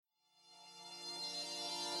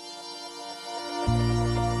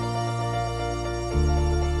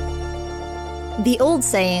The old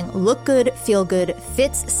saying, look good, feel good,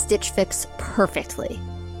 fits Stitch Fix perfectly.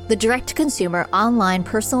 The direct-to-consumer online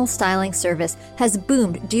personal styling service has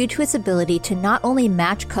boomed due to its ability to not only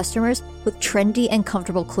match customers with trendy and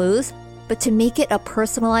comfortable clothes, but to make it a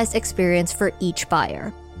personalized experience for each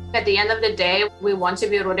buyer. At the end of the day, we want to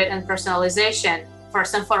be rooted in personalization.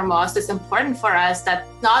 First and foremost, it's important for us that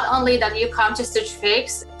not only that you come to Stitch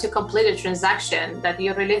Fix to complete a transaction, that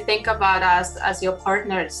you really think about us as your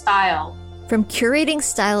partner in style. From curating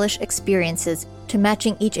stylish experiences to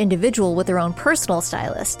matching each individual with their own personal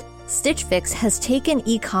stylist, Stitch Fix has taken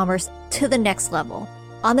e-commerce to the next level.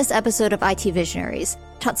 On this episode of IT Visionaries,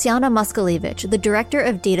 Tatiana Moskalevich, the Director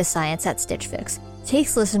of Data Science at Stitch Fix,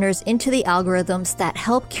 takes listeners into the algorithms that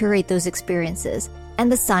help curate those experiences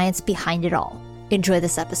and the science behind it all. Enjoy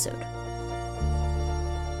this episode.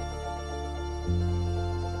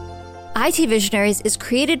 IT Visionaries is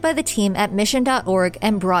created by the team at Mission.org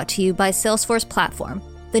and brought to you by Salesforce Platform,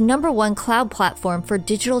 the #1 cloud platform for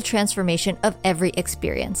digital transformation of every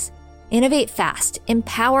experience. Innovate fast,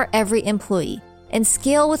 empower every employee, and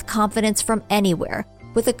scale with confidence from anywhere,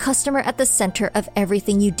 with a customer at the center of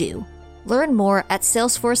everything you do. Learn more at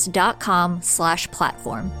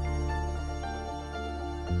salesforce.com/platform.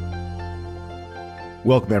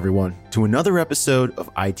 Welcome, everyone, to another episode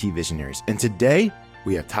of IT Visionaries. And today,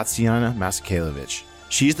 we have Tatiana Moskalevich.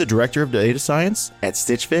 She's the Director of Data Science at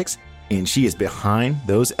Stitch Fix, and she is behind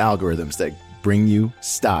those algorithms that bring you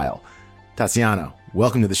style. Tatiana,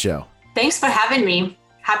 welcome to the show. Thanks for having me.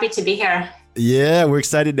 Happy to be here. Yeah, we're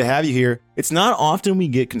excited to have you here. It's not often we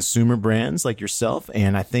get consumer brands like yourself,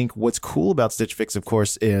 and I think what's cool about Stitch Fix, of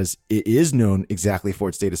course, is it is known exactly for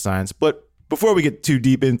its data science. But before we get too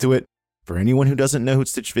deep into it, for anyone who doesn't know who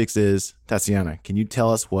Stitch Fix is, Tatiana, can you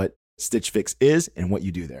tell us what Stitch Fix is and what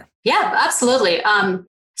you do there? Yeah, absolutely.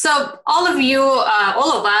 So all of you,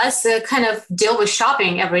 all of us kind of deal with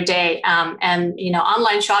shopping every day. And,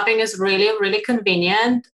 online shopping is really, really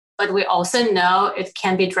convenient, but we also know it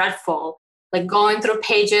can be dreadful. Like going through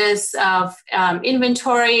pages of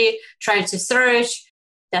inventory, trying to search,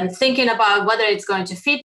 then thinking about whether it's going to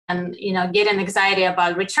fit and, getting anxiety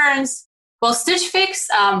about returns. Well, Stitch Fix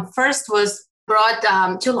first was brought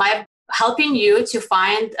to life, helping you to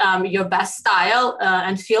find your best style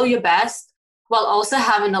and feel your best, while also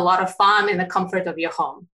having a lot of fun in the comfort of your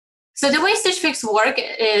home. So the way Stitch Fix work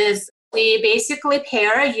is we basically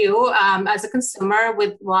pair you as a consumer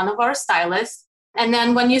with one of our stylists. And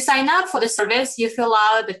then when you sign up for the service, you fill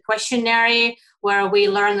out the questionnaire where we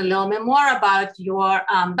learn a little bit more about your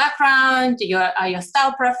background, your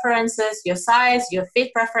style preferences, your size, your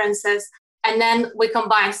fit preferences. And then we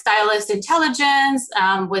combine stylist intelligence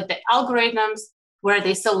with the algorithms where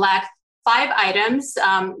they select 5 items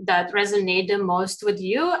that resonate the most with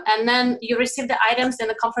you. And then you receive the items in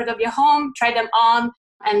the comfort of your home, try them on,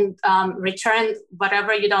 and return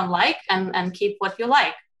whatever you don't like and keep what you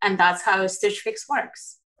like. And that's how Stitch Fix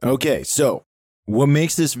works. Okay, so what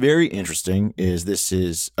makes this very interesting is this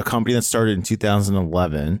is a company that started in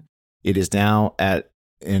 2011. It is now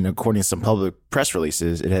and according to some public press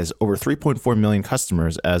releases, it has over 3.4 million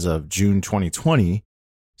customers as of June 2020.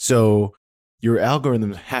 So your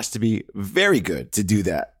algorithm has to be very good to do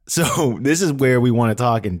that. So this is where we want to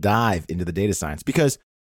talk and dive into the data science, because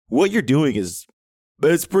what you're doing it's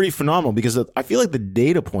pretty phenomenal, because I feel like the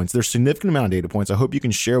data points, there's a significant amount of data points. I hope you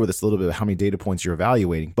can share with us a little bit of how many data points you're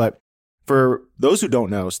evaluating. But for those who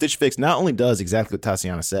don't know, Stitch Fix not only does exactly what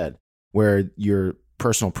Tatiana said, where your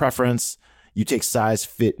personal preference, you take size,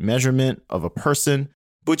 fit, measurement of a person,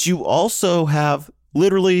 but you also have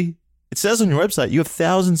literally, it says on your website, you have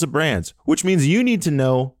thousands of brands, which means you need to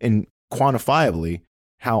know and quantifiably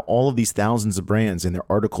how all of these thousands of brands and their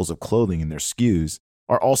articles of clothing and their SKUs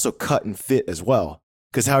are also cut and fit as well.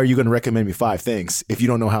 Because how are you going to recommend me 5 things if you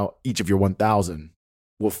don't know how each of your 1,000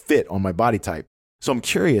 will fit on my body type? So I'm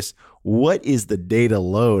curious, what is the data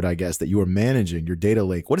load, I guess, that you are managing, your data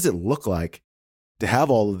lake? What does it look like to have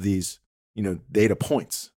all of these data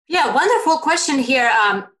points? Yeah, wonderful question here.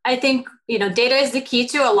 I think, data is the key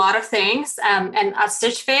to a lot of things. And at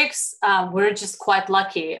Stitch Fix, we're just quite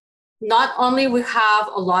lucky. Not only we have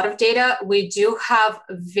a lot of data, we do have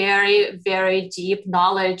very, very deep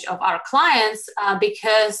knowledge of our clients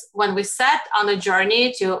because when we set on a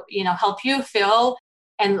journey to, help you feel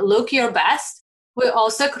and look your best, we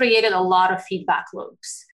also created a lot of feedback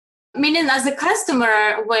loops. Meaning as a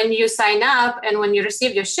customer, when you sign up and when you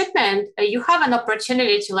receive your shipment, you have an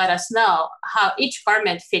opportunity to let us know how each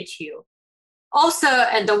garment fits you. Also,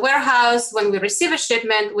 at the warehouse, when we receive a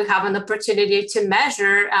shipment, we have an opportunity to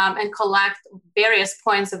measure and collect various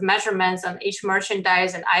points of measurements on each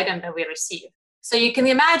merchandise and item that we receive. So you can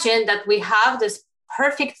imagine that we have this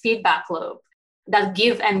perfect feedback loop that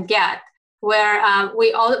give and get, where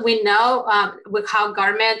we know how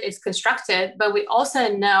garment is constructed, but we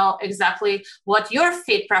also know exactly what your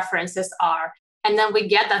fit preferences are. And then we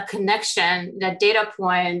get that connection, that data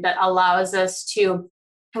point that allows us to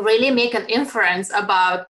really make an inference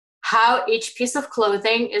about how each piece of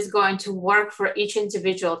clothing is going to work for each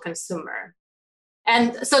individual consumer.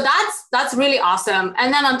 And so that's really awesome.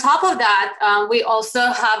 And then on top of that, we also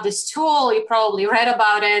have this tool. You probably read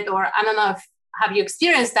about it, or I don't know if have you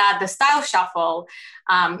experienced that, the Style Shuffle.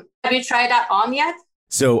 Have you tried that on yet?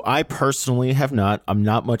 So I personally have not. I'm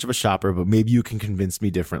not much of a shopper, but maybe you can convince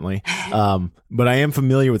me differently. But I am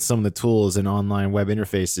familiar with some of the tools and online web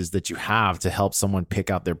interfaces that you have to help someone pick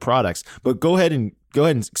out their products. But go ahead and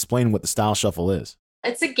explain what the Style Shuffle is.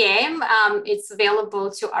 It's a game. It's available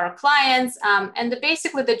to our clients, and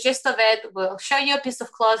basically the gist of it, we'll show you a piece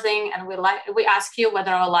of clothing, and we ask you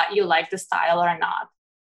whether or not you like the style or not.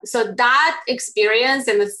 So that experience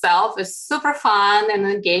in itself is super fun and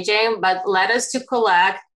engaging, but led us to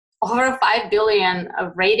collect over 5 billion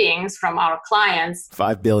of ratings from our clients.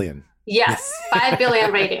 5 billion. Yes, 5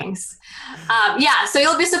 billion ratings. So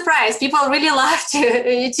you'll be surprised. People really love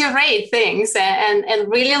to rate things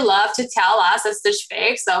and really love to tell us as Stitch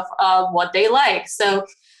Fix of what they like. So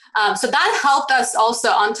that helped us also,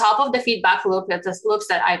 on top of the feedback loop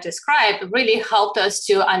that I described, really helped us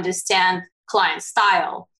to understand client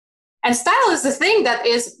style. And style is the thing that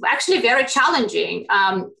is actually very challenging.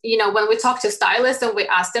 When we talk to stylists and we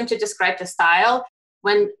ask them to describe the style,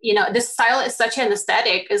 when, the style is such an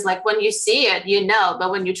aesthetic, is like when you see it, but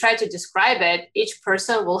when you try to describe it, each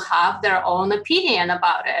person will have their own opinion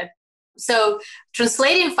about it. So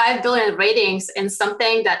translating 5 billion ratings in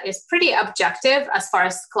something that is pretty objective as far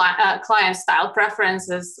as client style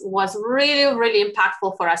preferences was really, really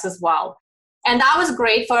impactful for us as well. And that was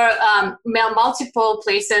great for multiple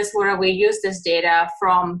places where we use this data,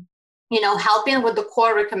 from, helping with the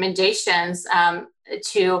core recommendations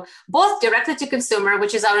to both directly to consumer,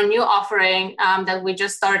 which is our new offering that we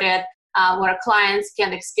just started, where clients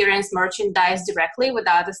can experience merchandise directly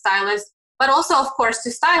without a stylist, but also, of course,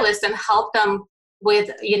 to stylists and help them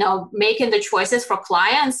with, making the choices for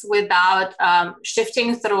clients without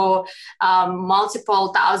shifting through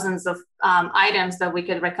multiple thousands of items that we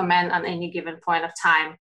could recommend on any given point of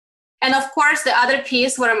time. And of course, the other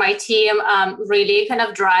piece where my team really kind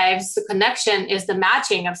of drives the connection is the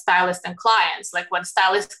matching of stylists and clients. Like when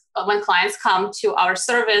clients come to our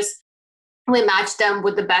service, we match them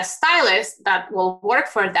with the best stylist that will work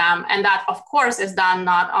for them. And that, of course, is done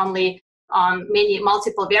not only on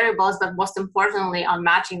multiple variables, but most importantly on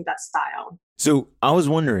matching that style. So I was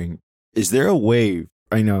wondering, is there a way,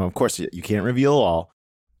 I know, of course, you can't reveal all,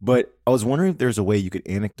 but I was wondering if there's a way you could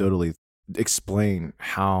anecdotally explain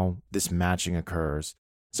how this matching occurs.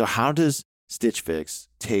 So how does Stitch Fix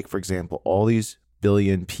take, for example, all these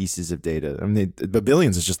billion pieces of data? I mean, the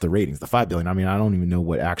billions is just the ratings, the 5 billion. I mean, I don't even know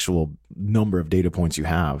what actual number of data points you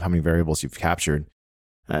have, how many variables you've captured.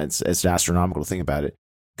 It's astronomical to think about it.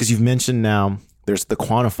 Because you've mentioned now there's the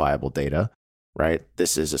quantifiable data, right?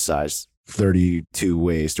 This is a size 32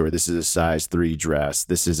 waist, or this is a size 3 dress.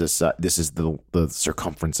 This is the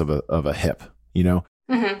circumference of a hip.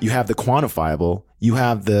 Mm-hmm. You have the quantifiable, you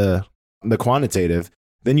have the quantitative,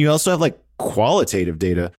 then you also have like qualitative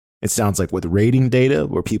data. It sounds like with rating data,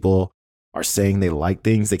 where people are saying they like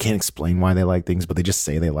things, they can't explain why they like things, but they just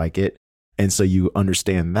say they like it, and so you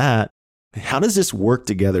understand that. How does this work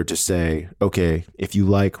together to say, okay, if you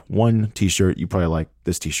like one t-shirt, you probably like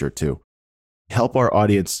this t-shirt too? Help our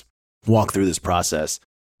audience walk through this process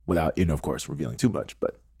without, of course, revealing too much.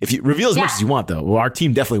 But if you reveal as much as you want, though, well, our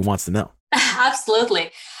team definitely wants to know.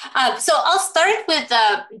 Absolutely. So I'll start with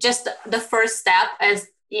just the first step as,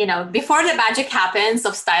 before the magic happens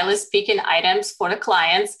of stylists picking items for the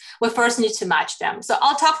clients, we first need to match them. So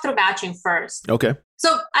I'll talk through matching first. Okay.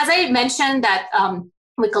 So as I mentioned that,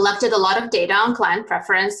 we collected a lot of data on client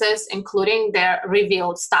preferences, including their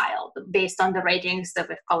revealed style based on the ratings that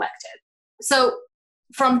we've collected. So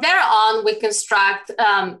from there on, we construct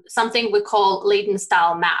something we call latent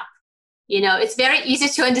style map. It's very easy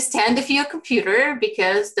to understand if you're a computer,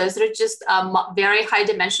 because those are just very high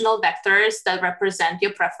dimensional vectors that represent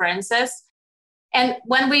your preferences. And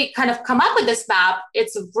when we kind of come up with this map,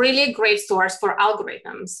 it's a really great source for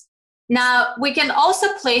algorithms. Now, we can also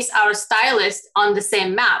place our stylists on the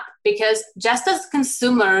same map, because just as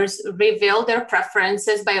consumers reveal their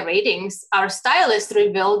preferences by ratings, our stylists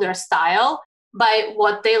reveal their style by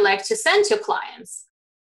what they like to send to clients.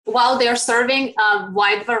 while they're serving a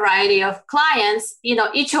wide variety of clients,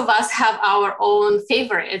 each of us have our own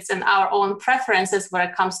favorites and our own preferences when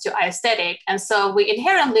it comes to aesthetic. And so we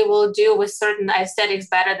inherently will do with certain aesthetics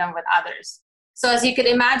better than with others. So as you could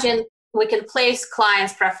imagine, we can place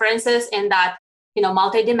clients' preferences in that,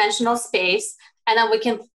 multidimensional space, and then we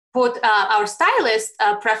can put our stylist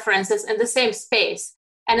preferences in the same space.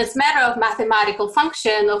 And it's a matter of mathematical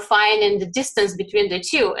function of finding the distance between the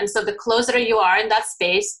two. And so the closer you are in that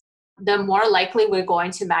space, the more likely we're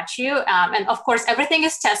going to match you. And of course, everything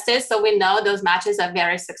is tested, so we know those matches are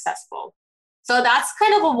very successful. So that's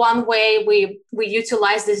kind of one way we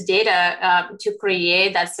utilize this data to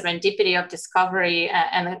create that serendipity of discovery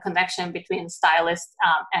and a connection between stylist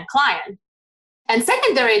and client. And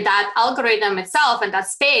secondary, that algorithm itself and that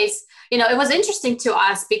space, it was interesting to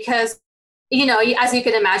us because, as you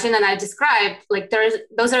can imagine, and I described, like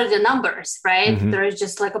those are the numbers, right? Mm-hmm. There's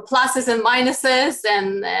just like a pluses and minuses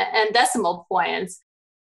and decimal points.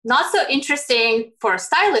 Not so interesting for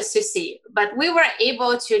stylists to see, but we were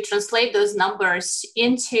able to translate those numbers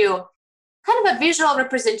into kind of a visual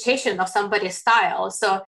representation of somebody's style.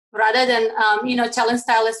 So rather than, telling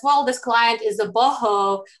stylists, well, this client is a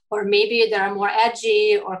boho, or maybe they're more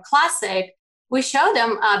edgy or classic, we show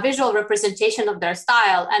them a visual representation of their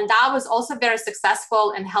style. And that was also very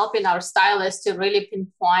successful in helping our stylists to really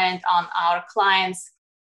pinpoint on our clients'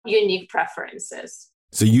 unique preferences.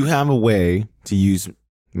 So you have a way to use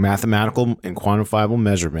mathematical and quantifiable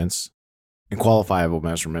measurements and qualifiable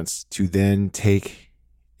measurements to then take,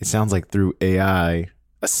 it sounds like through AI,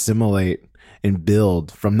 assimilate and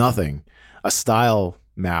build from nothing a style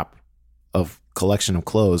map of collection of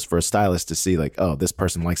clothes for a stylist to see, like, oh, this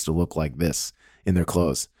person likes to look like this in their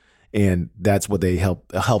clothes. And that's what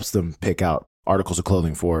helps them pick out articles of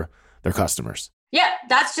clothing for their customers. Yeah,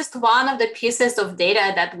 that's just one of the pieces of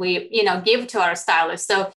data that we, give to our stylists.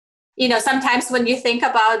 So, sometimes when you think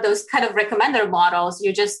about those kind of recommender models,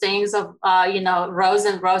 you just think of, rows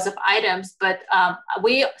and rows of items, but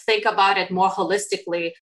we think about it more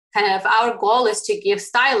holistically. Kind of our goal is to give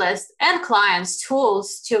stylists and clients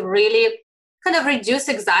tools to really kind of reduce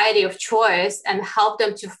anxiety of choice and help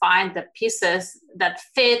them to find the pieces that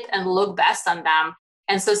fit and look best on them.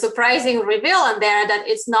 And so surprising reveal in there that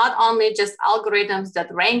it's not only just algorithms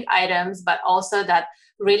that rank items, but also that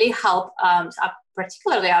really help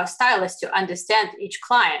particularly our stylists to understand each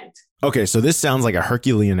client. Okay, so this sounds like a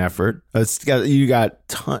Herculean effort. I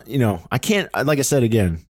can't, like I said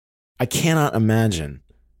again, I cannot imagine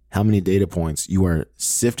how many data points you are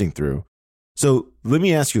sifting through. So let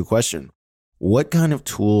me ask you a question. What kind of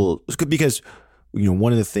tool, because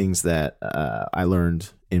one of the things that I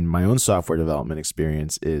learned in my own software development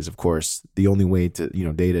experience is, of course, the only way to,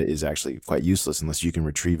 data is actually quite useless unless you can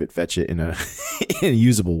retrieve it, fetch it in a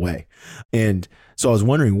usable way. And so I was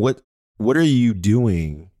wondering, what are you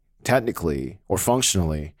doing technically or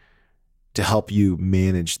functionally to help you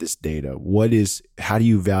manage this data? How do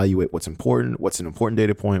you evaluate what's important? What's an important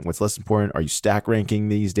data point? What's less important? Are you stack ranking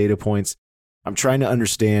these data points? I'm trying to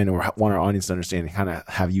understand, or want our audience to understand, and kind of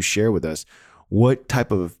have you share with us what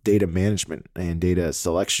type of data management and data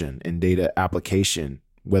selection and data application,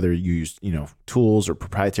 whether you use, tools or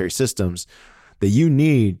proprietary systems, that you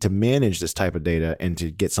need to manage this type of data and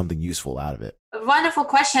to get something useful out of it? A wonderful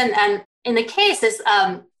question. And in the case is,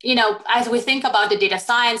 as we think about the data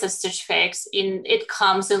science of Stitch Fix, it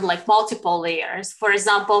comes in like multiple layers. For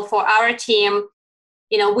example, for our team,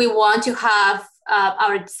 we want to have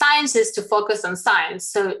our scientists to focus on science.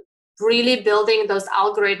 So really building those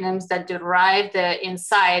algorithms that derive the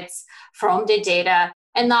insights from the data,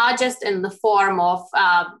 and not just in the form of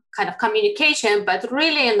kind of communication, but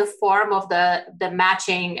really in the form of the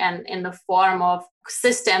matching and in the form of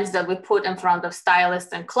systems that we put in front of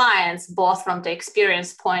stylists and clients, both from the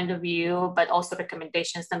experience point of view, but also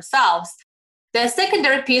recommendations themselves. The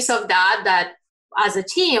secondary piece of that as a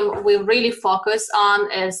team, we really focus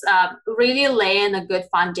on is really laying a good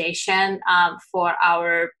foundation for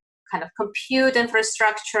our kind of compute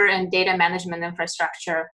infrastructure and data management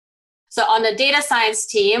infrastructure. So on the data science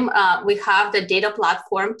team, we have the data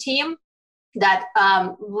platform team that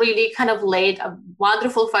really kind of laid a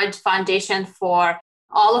wonderful foundation for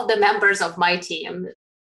all of the members of my team.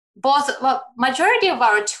 Majority of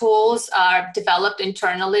our tools are developed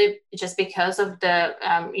internally just because of the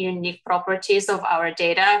unique properties of our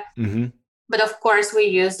data. Mm-hmm. But of course, we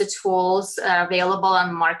use the tools available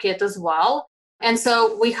on market as well. And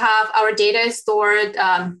so we have our data stored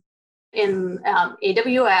in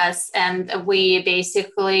AWS, and we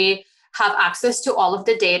basically have access to all of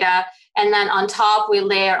the data. And then on top, we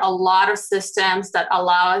layer a lot of systems that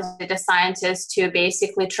allows data scientists to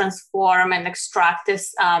basically transform and extract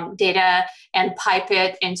this data and pipe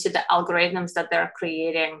it into the algorithms that they're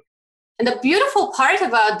creating. And the beautiful part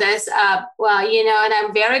about this, and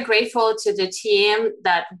I'm very grateful to the team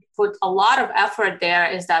that put a lot of effort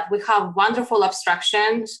there, is that we have wonderful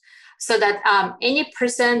abstractions so that any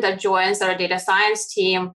person that joins our data science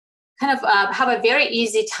team kind of have a very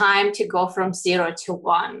easy time to go from 0 to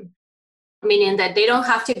 1. Meaning that they don't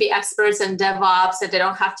have to be experts in DevOps, that they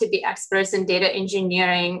don't have to be experts in data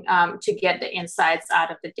engineering to get the insights out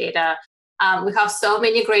of the data. We have so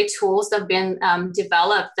many great tools that have been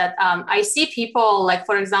developed that I see people, like,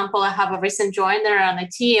 for example, I have a recent joiner on the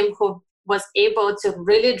team who was able to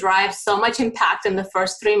really drive so much impact in the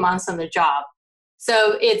first 3 months on the job.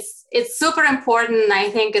 So it's super important. I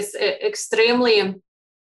think it's extremely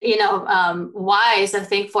wise, I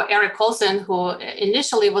think, for Eric Colson, who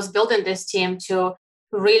initially was building this team, to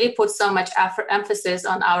really put so much emphasis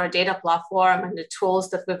on our data platform and the tools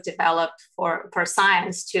that we've developed for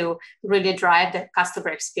science to really drive the customer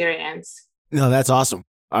experience. No, that's awesome.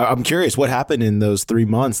 I'm curious, what happened in those 3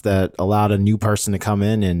 months that allowed a new person to come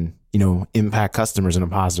in and, impact customers in a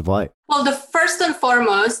positive light? Well, the first and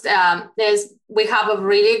foremost is we have a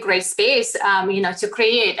really great space, to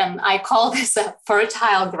create, and I call this a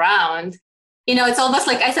fertile ground. It's almost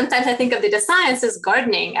like I think of data science as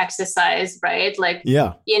gardening exercise, right? Like,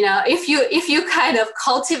 yeah, if you kind of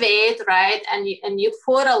cultivate, right, and you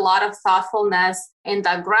put a lot of thoughtfulness in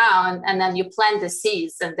the ground, and then you plant the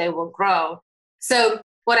seeds, and they will grow. So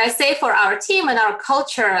what I say for our team and our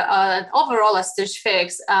culture overall at Stitch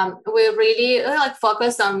Fix, we really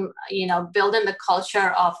focus on, building the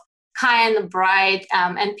culture of kind, bright,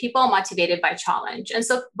 and people motivated by challenge. And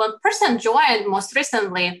so when person joined most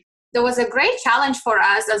recently, there was a great challenge for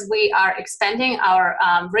us as we are expanding our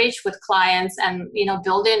reach with clients and,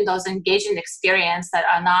 building those engaging experience that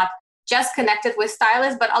are not just connected with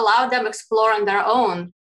stylists, but allow them explore on their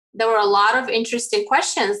own. There were a lot of interesting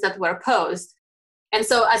questions that were posed. And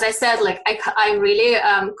so, as I said, I really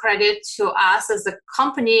credit to us as a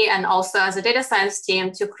company and also as a data science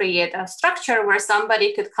team to create a structure where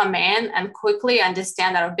somebody could come in and quickly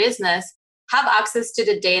understand our business, have access to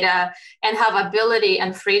the data, and have ability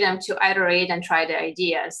and freedom to iterate and try the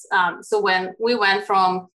ideas. So when we went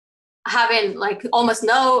from having almost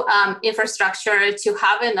no infrastructure to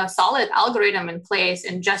having a solid algorithm in place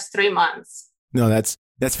in just 3 months. No, that's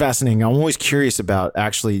fascinating. I'm always curious about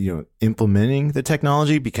actually, implementing the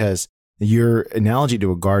technology, because your analogy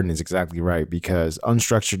to a garden is exactly right, because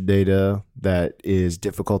unstructured data that is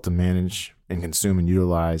difficult to manage and consume and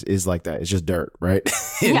utilize is like that. It's just dirt, right?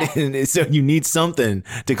 Yeah. and so you need something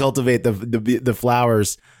to cultivate the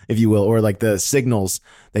flowers, if you will, or like the signals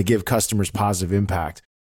that give customers positive impact.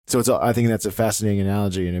 So I think that's a fascinating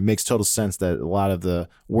analogy, and it makes total sense that a lot of the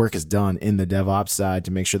work is done in the DevOps side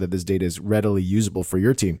to make sure that this data is readily usable for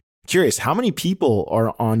your team. Curious, how many people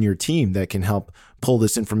are on your team that can help pull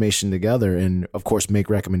this information together and, of course, make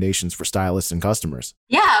recommendations for stylists and customers?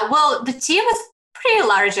 Yeah, well, the team is pretty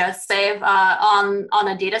large, I'd say, on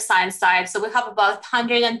a data science side. So we have about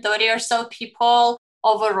 130 or so people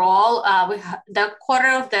overall. The quarter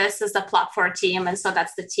of this is the platform team. And so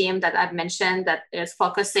that's the team that I've mentioned that is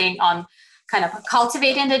focusing on kind of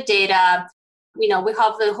cultivating the data. We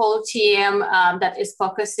have the whole team that is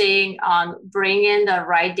focusing on bringing the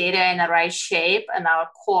right data in the right shape and our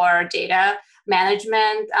core data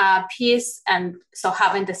management piece. And so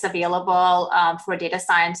having this available for data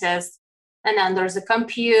scientists. And then there's a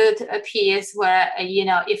compute piece where,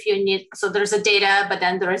 if you need, so there's a data, but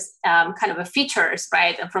then there's kind of a features,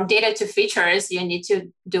 right? And from data to features, you need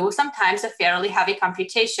to do sometimes a fairly heavy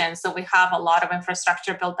computation. So we have a lot of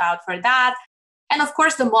infrastructure built out for that. And of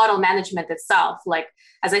course, the model management itself,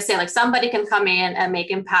 as I say, somebody can come in and make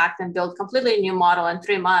impact and build completely new model in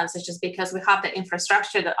 3 months. It's just because we have the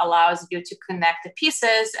infrastructure that allows you to connect the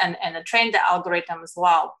pieces and train the algorithm as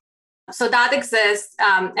well. So that exists.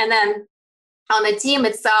 And then on the team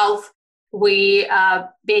itself, we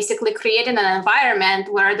basically created an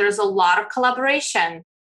environment where there's a lot of collaboration,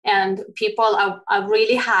 and people are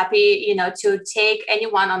really happy, to take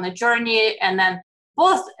anyone on the journey and then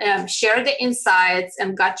both share the insights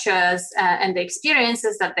and gotchas and the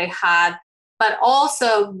experiences that they had, but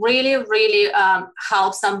also really, really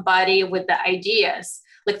help somebody with the ideas.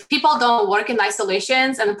 People don't work in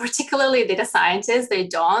isolations, and particularly data scientists, they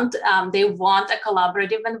don't. They want a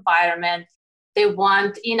collaborative environment. They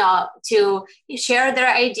want, to share their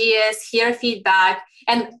ideas, hear feedback.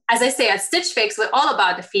 And as I say, at Stitch Fix, we're all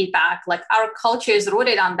about the feedback. Our culture is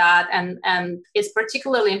rooted on that, and it's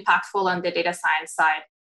particularly impactful on the data science side.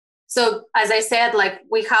 So as I said, like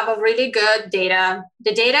we have a really good data.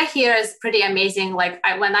 The data here is pretty amazing. Like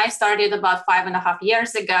when I started about 5.5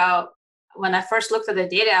 years ago, when I first looked at the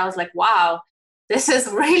data, I was like, wow, this is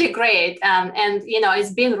really great. And,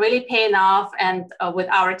 it's been really paying off and with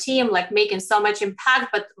our team, like making so much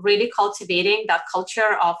impact, but really cultivating that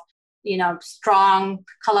culture of, strong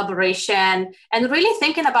collaboration and really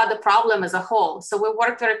thinking about the problem as a whole. So we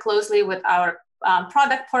work very closely with our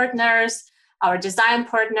product partners, our design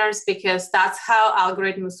partners, because that's how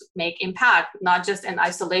algorithms make impact, not just in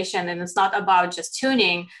isolation. And it's not about just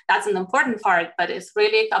tuning. That's an important part, but it's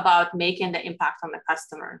really about making the impact on the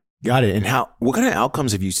customer. Got it. And what kind of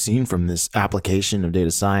outcomes have you seen from this application of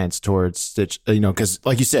data science towards Stitch? Because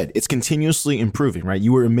like you said, it's continuously improving, right?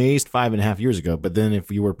 You were amazed 5.5 years ago, but then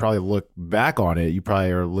if you were probably look back on it, you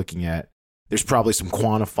probably are looking at, there's probably some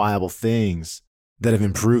quantifiable things that have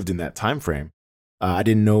improved in that time frame. I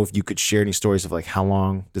didn't know if you could share any stories of like how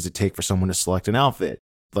long does it take for someone to select an outfit?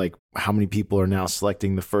 Like how many people are now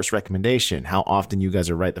selecting the first recommendation? How often you guys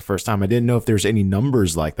are right the first time? I didn't know if there's any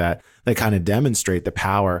numbers like that kind of demonstrate the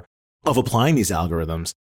power of applying these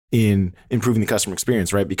algorithms in improving the customer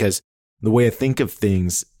experience, right? Because the way I think of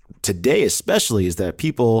things today, especially, is that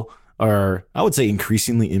people are, I would say,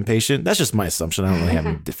 increasingly impatient. That's just my assumption. I don't really have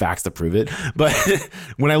any facts to prove it. But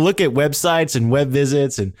when I look at websites and web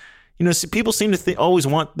visits and people seem to always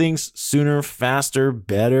want things sooner, faster,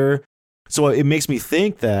 better. So it makes me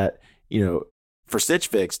think that, for Stitch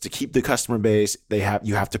Fix to keep the customer base,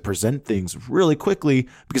 you have to present things really quickly,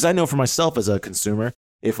 because I know for myself as a consumer,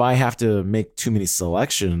 if I have to make too many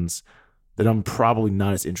selections, then I'm probably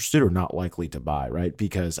not as interested or not likely to buy, right?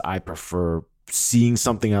 Because I prefer seeing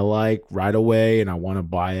something I like right away and I want to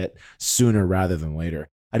buy it sooner rather than later.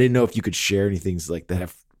 I didn't know if you could share any things like that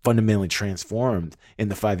have fundamentally transformed in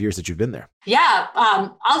the 5 years that you've been there. Yeah,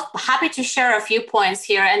 I'm happy to share a few points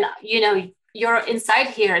here. And, your insight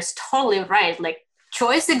here is totally right. Like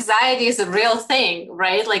choice anxiety is a real thing,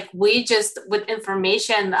 right? Like we just, with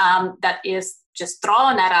information that is just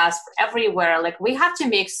thrown at us everywhere, like we have to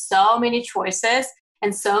make so many choices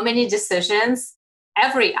and so many decisions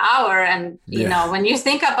every hour. And, when you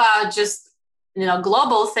think about just,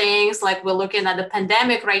 global things, like we're looking at the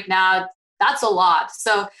pandemic right now, that's a lot.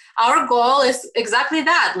 So our goal is exactly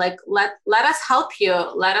that. Like, let us help you.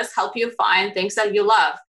 Let us help you find things that you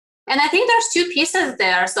love. And I think there's two pieces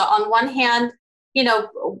there. So on one hand,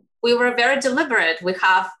 we were very deliberate. We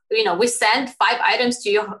have, we send 5 items to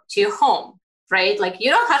your home, right? Like you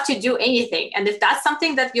don't have to do anything. And if that's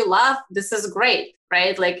something that you love, this is great,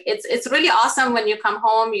 right? Like it's really awesome when you come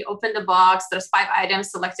home, you open the box, there's 5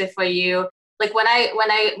 items selected for you. Like when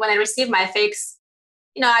I receive my Fix,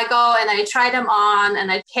 I go and I try them on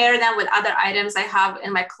and I pair them with other items I have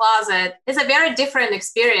in my closet. It's a very different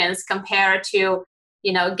experience compared to,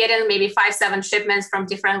 getting maybe 5-7 shipments from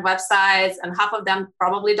different websites and half of them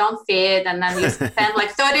probably don't fit. And then you spend like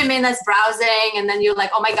 30 minutes browsing and then you're like,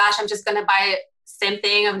 oh my gosh, I'm just going to buy same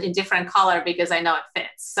thing in different color because I know it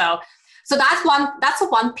fits. So that's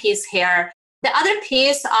one piece here. The other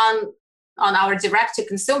piece on our direct to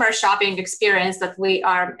consumer shopping experience that we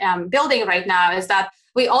are building right now is that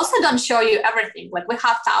we also don't show you everything. Like we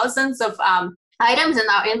have thousands of items in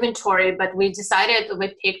our inventory, but we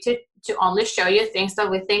picked to only show you things that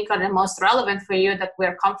we think are the most relevant for you, that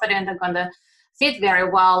we're confident are going to fit very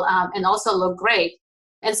well and also look great.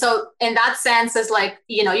 And so in that sense, it's like,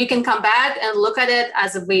 you can come back and look at it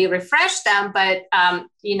as we refresh them, but,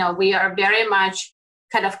 we are very much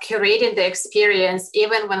kind of curating the experience,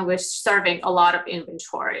 even when we're serving a lot of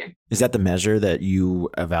inventory. Is that the measure that you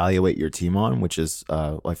evaluate your team on, which is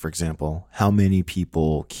like, for example, how many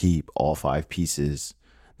people keep all 5 pieces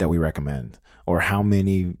that we recommend, or how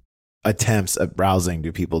many attempts at browsing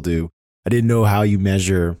do people do? I didn't know how you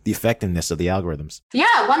measure the effectiveness of the algorithms.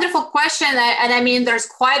 Yeah, wonderful question. And I mean, there's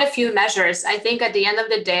quite a few measures. I think at the end of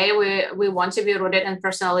the day, we want to be rooted in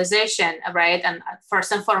personalization, right? And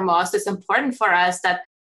first and foremost, it's important for us that,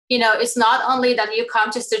 it's not only that you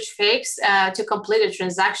come to Stitch Fix to complete a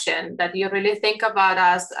transaction, that you really think about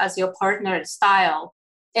us as your partner in style.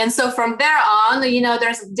 And so from there on,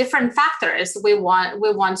 there's different factors. We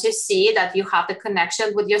want to see that you have the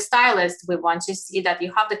connection with your stylist. We want to see that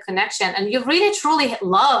you have the connection and you really truly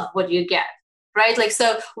love what you get, right? Like,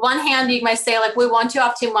 so one hand, you might say like, we want to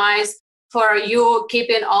optimize for you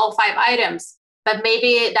keeping all 5 items, but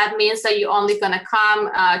maybe that means that you're only going to come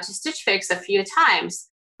to Stitch Fix a few times,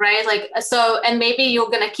 right? Like, so, and maybe you're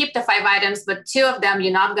going to keep the 5 items, but 2 of them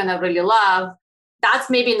you're not going to really love.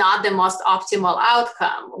 That's maybe not the most optimal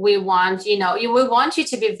outcome. We want, we want you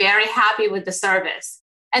to be very happy with the service.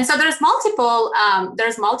 And so there's multiple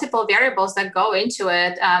variables that go into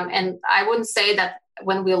it. And I wouldn't say that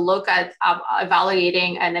when we look at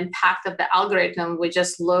evaluating an impact of the algorithm, we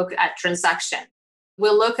just look at transaction. We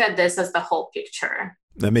look at this as the whole picture.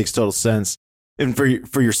 That makes total sense. And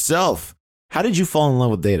for yourself, how did you fall in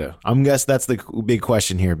love with data? I'm guessing that's the big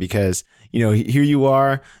question here, because, here you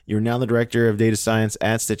are, you're now the director of data science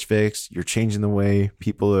at Stitch Fix. You're changing the way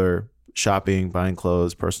people are shopping, buying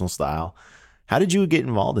clothes, personal style. How did you get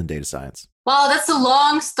involved in data science? Well, that's a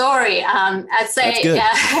long story. I'd say,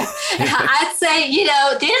 I'd say,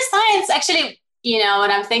 data science actually,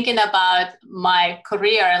 when I'm thinking about my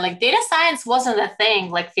career, like data science wasn't a thing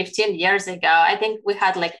like 15 years ago. I think we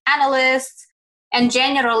had like analysts, and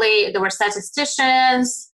generally there were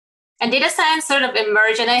statisticians, and data science sort of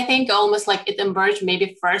emerged. And I think almost like it emerged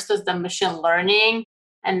maybe first as the machine learning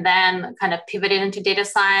and then kind of pivoted into data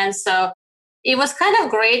science. So it was kind of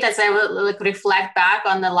great as I would reflect back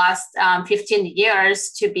on the last 15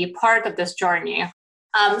 years to be part of this journey.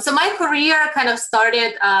 So my career kind of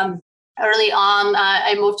started early on.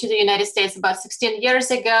 I moved to the United States about 16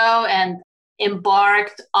 years ago and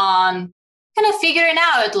embarked on kind of figuring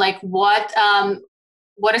out like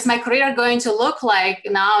what is my career going to look like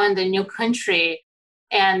now in the new country.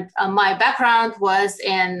 And my background was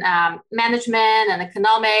in management and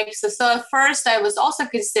economics. So at first I was also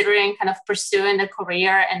considering kind of pursuing a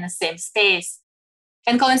career in the same space.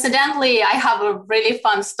 And coincidentally, I have a really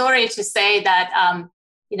fun story to say that,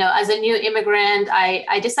 as a new immigrant,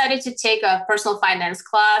 I decided to take a personal finance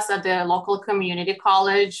class at the local community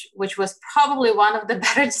college, which was probably one of the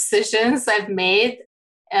better decisions I've made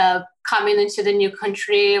coming into the new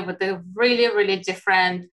country with a really, really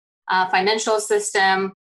different financial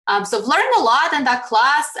system. So I've learned a lot in that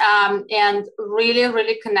class and really,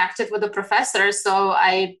 really connected with the professor. So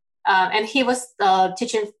and he was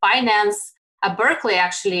teaching finance at Berkeley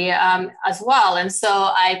actually as well. And so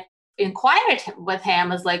I inquired with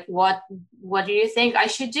him as like, what do you think I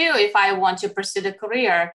should do if I want to pursue the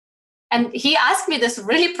career? And he asked me this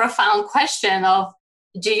really profound question of,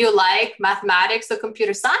 do you like mathematics or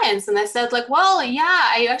computer science? And I said like, well,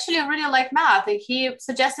 yeah, I actually really like math. And he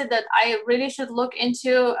suggested that I really should look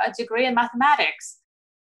into a degree in mathematics.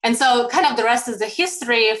 And so kind of the rest is the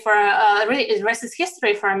history for, the rest is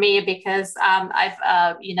history for me, because I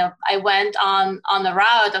went on the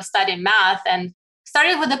route of studying math and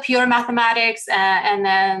started with the pure mathematics and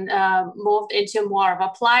then moved into more of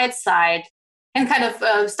applied side and kind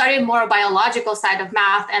of studied more biological side of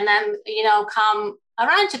math. And then, come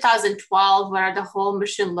around 2012, where the whole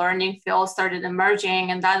machine learning field started emerging,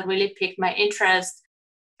 and that really piqued my interest.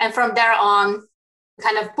 And from there on,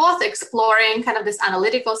 kind of both exploring kind of this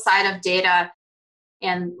analytical side of data.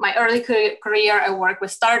 And my early career, I worked with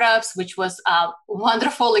startups, which was a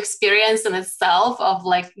wonderful experience in itself of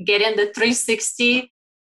like getting the 360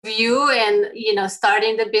 view and,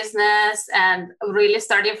 starting the business and really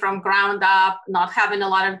starting from ground up, not having a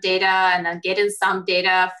lot of data and then getting some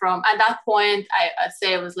data from, at that point, I'd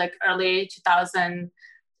say it was like early 2011,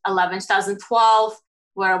 2012,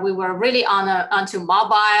 where we were really onto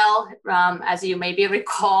mobile, as you maybe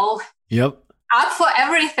recall. Yep. Up for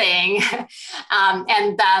everything.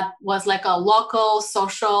 And that was like a local,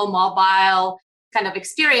 social, mobile kind of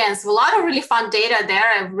experience. A lot of really fun data there.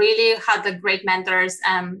 I really had the great mentors.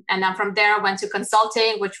 And then from there, I went to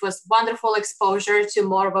consulting, which was wonderful exposure to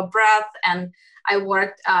more of a breadth. And I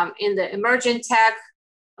worked in the emerging tech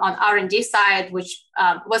on R&D side, which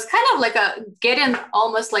was kind of like getting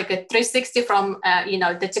almost like a 360 from,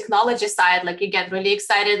 the technology side. Like you get really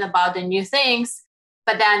excited about the new things.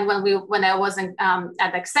 But then when I was at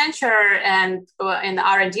Accenture and in the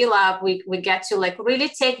R&D lab, we get to like really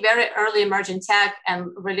take very early emerging tech and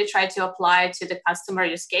really try to apply to the customer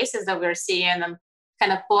use cases that we're seeing, and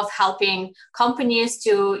kind of both helping companies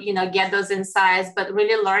to, get those insights, but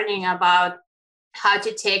really learning about how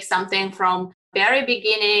to take something from very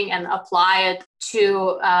beginning and apply it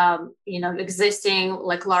to, existing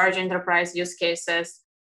like large enterprise use cases.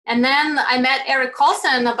 And then I met Eric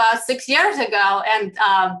Colson about 6 years ago, and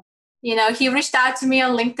he reached out to me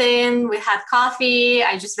on LinkedIn. We had coffee.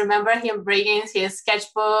 I just remember him bringing his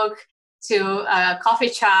sketchbook to a coffee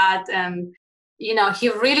chat, and he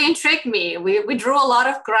really intrigued me. We drew a lot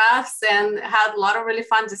of graphs and had a lot of really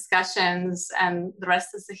fun discussions, and the rest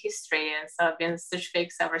is the history. And so I've been Stitch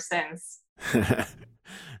Fix ever since.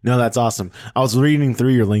 No, that's awesome. I was reading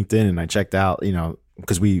through your LinkedIn and I checked out,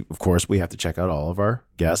 because we have to check out all of our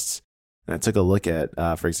guests. And I took a look at,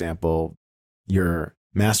 for example, your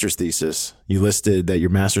master's thesis. You listed that your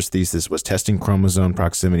master's thesis was testing chromosome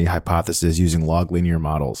proximity hypothesis using log linear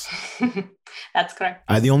models. That's correct.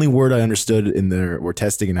 The only word I understood in there were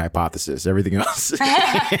testing and hypothesis. Everything else,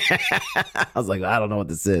 I was like, I don't know what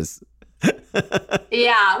this is.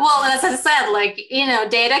 Yeah, well, as I said, like,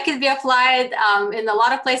 data can be applied in a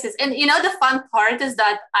lot of places. And, the fun part is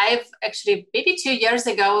that I've actually, maybe 2 years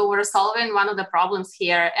ago, we were solving one of the problems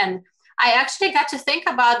here. And I actually got to think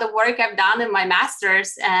about the work I've done in my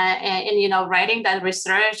master's in writing that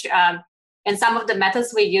research. And some of the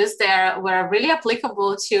methods we used there were really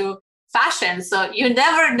applicable to fashion. So you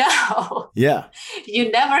never know. Yeah.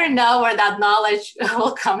 You never know where that knowledge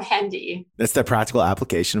will come handy. That's the practical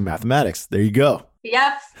application of mathematics. There you go.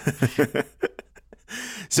 Yep.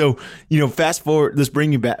 So, fast forward, let's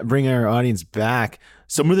bring our audience back.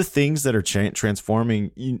 Some of the things that are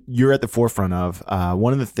transforming, you're at the forefront of.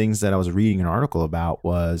 One of the things that I was reading an article about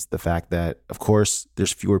was the fact that, of course,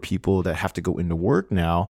 there's fewer people that have to go into work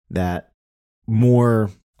now, that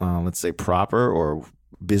more, let's say, proper or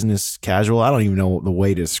business casual. I don't even know the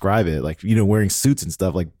way to describe it. Like, wearing suits and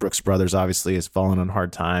stuff, like Brooks Brothers obviously has fallen on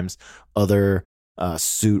hard times. Other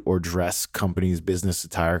suit or dress companies, business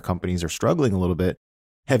attire companies are struggling a little bit.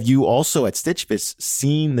 Have you also at Stitch Fix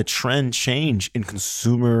seen the trend change in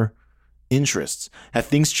consumer interests? Have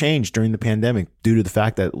things changed during the pandemic due to the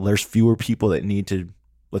fact that there's fewer people that need to,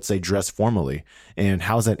 let's say, dress formally? And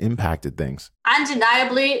how's that impacted things?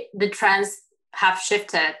 Undeniably, the trends have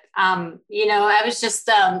shifted. I was just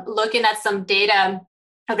looking at some data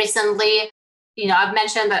recently. I've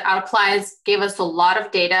mentioned that our clients gave us a lot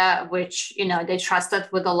of data, which, they trusted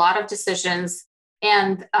with a lot of decisions.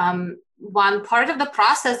 And one part of the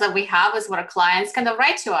process that we have is where clients kind of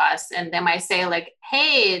write to us and they might say like,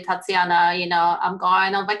 hey, Tatiana, I'm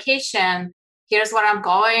going on vacation. Here's where I'm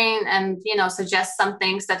going, and, suggest some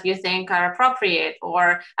things that you think are appropriate,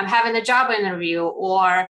 or I'm having a job interview,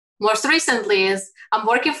 or most recently is I'm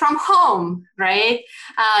working from home, right?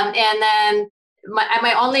 And then I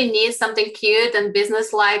might only need something cute and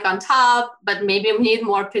business-like on top, but maybe need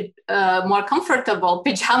more comfortable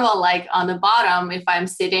pajama-like on the bottom if I'm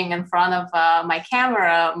sitting in front of my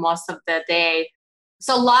camera most of the day.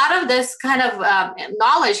 So a lot of this kind of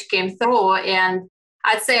knowledge came through, and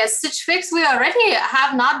I'd say at Stitch Fix, we already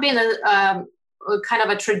have not been kind of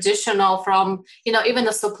a traditional from, even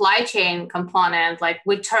the supply chain component. Like,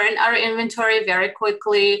 we turn our inventory very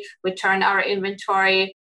quickly. We turn our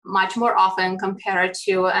inventory much more often compared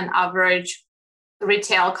to an average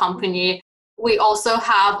retail company. We also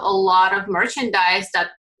have a lot of merchandise that,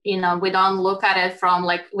 we don't look at it from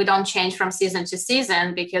we don't change from season to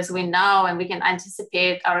season, because we know and we can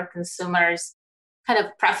anticipate our consumers' kind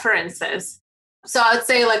of preferences. So I would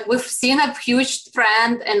say we've seen a huge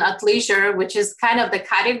trend in athleisure, which is kind of the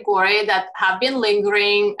category that have been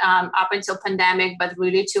lingering up until pandemic, but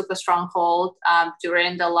really took a strong hold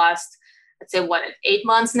during the last, let's say, 8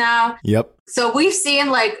 months now. Yep. So we've seen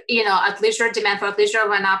athleisure, demand for athleisure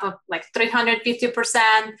went up of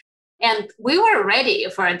 350%. And we were ready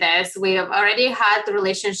for this. We have already had the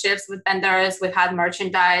relationships with vendors. We've had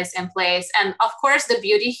merchandise in place. And of course, the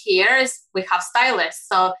beauty here is we have stylists.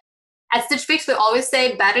 So at Stitch Fix, we always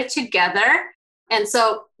say better together. And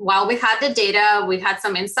so while we had the data, we had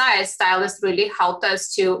some insights, stylists really helped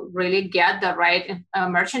us to really get the right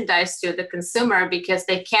merchandise to the consumer, because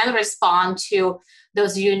they can respond to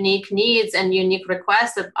those unique needs and unique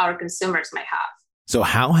requests that our consumers might have. So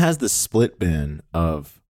how has the split been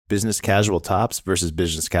of business casual tops versus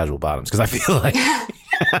business casual bottoms? Because I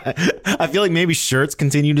feel like maybe shirts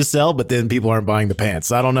continue to sell, but then people aren't buying the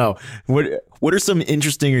pants. I don't know. What are some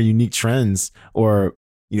interesting or unique trends, or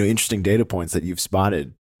interesting data points that you've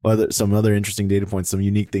spotted? Some other interesting data points, some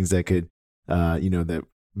unique things that could, that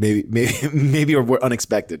maybe were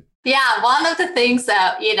unexpected. Yeah, one of the things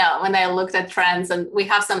that when I looked at trends, and we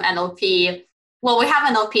have some NLP. Well, we have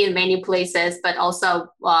NLP in many places, but also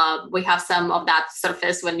we have some of that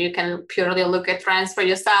surface when you can purely look at trends for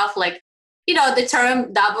yourself. The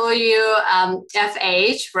term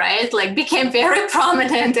WFH, right? Became very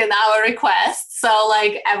prominent in our requests. So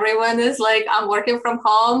everyone is I'm working from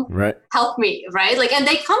home. Right. Help me, right? And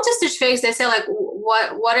they come to Stitch Fix, they say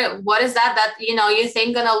what is that you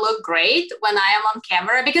think gonna look great when I am on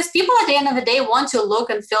camera? Because people at the end of the day want to look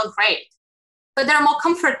and feel great, but they're more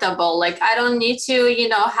comfortable. I don't need to,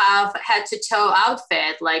 have head to toe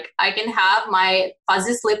outfit. I can have my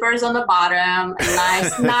fuzzy slippers on the bottom, a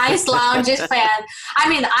nice lounge pant. I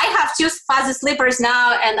mean, I have 2 fuzzy slippers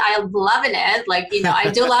now and I'm loving it.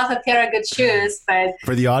 I do love a pair of good shoes, but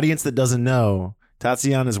for the audience that doesn't know,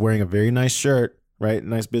 Tatiana is wearing a very nice shirt, right?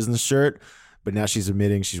 Nice business shirt. But now she's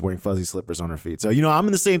admitting she's wearing fuzzy slippers on her feet. So, I'm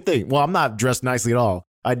in the same thing. Well, I'm not dressed nicely at all.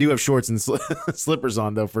 I do have shorts and slippers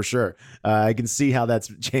on, though, for sure. I can see how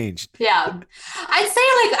that's changed. Yeah. I'd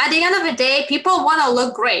say, like, at the end of the day, people want to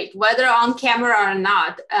look great, whether on camera or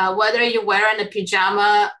not, whether you're wearing a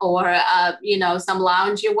pajama or, some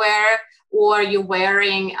lounge wear, or you're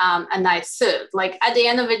wearing a nice suit. Like, at the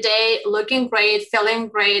end of the day, looking great, feeling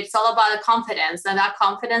great, it's all about the confidence. And that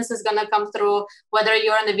confidence is going to come through whether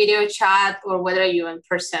you're in the video chat or whether you're in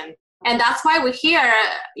person. And that's why we're here.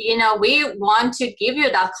 We want to give you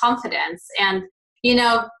that confidence. And,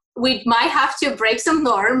 we might have to break some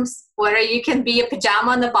norms, whether you can be a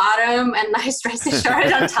pajama on the bottom and nice dressy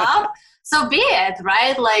shirt on top. So be it,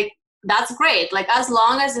 right? Like, that's great. Like, as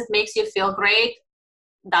long as it makes you feel great,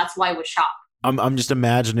 that's why we shop. I'm just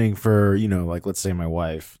imagining for, like, let's say my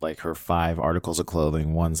wife, like, her 5 articles of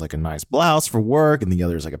clothing. One's like a nice blouse for work, and the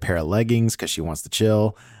other is like a pair of leggings because she wants to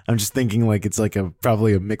chill. I'm just thinking like it's like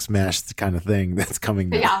probably a mix mash kind of thing that's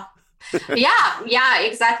coming down. Yeah,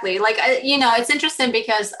 exactly. Like, it's interesting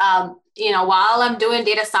because, while I'm doing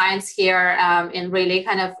data science here and really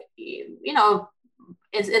kind of,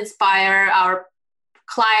 inspire our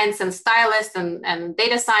clients and stylists and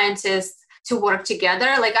data scientists to work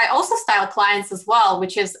together. Like, I also style clients as well,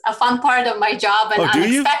 which is a fun part of my job and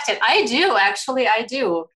unexpected. I do, actually, I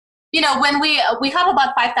do. When we have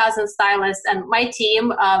about 5,000 stylists, and my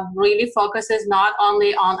team really focuses not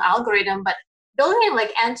only on algorithm, but building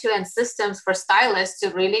like end-to-end systems for stylists to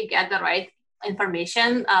really get the right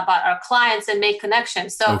information about our clients and make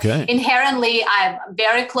connections. So Inherently, I'm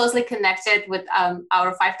very closely connected with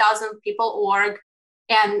our 5,000 people org,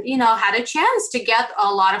 and had a chance to get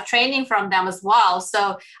a lot of training from them as well.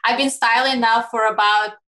 So I've been styling now for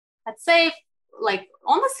about, let's say, like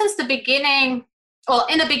almost since the beginning. Well,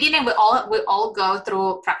 in the beginning, we all go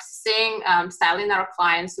through practicing styling our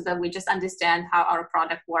clients so that we just understand how our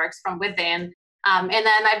product works from within. And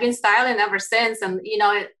then I've been styling ever since. And,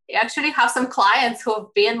 I actually have some clients who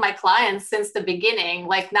have been my clients since the beginning.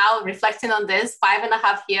 Like, now reflecting on this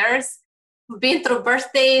 5.5 years, we've been through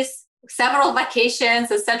birthdays, several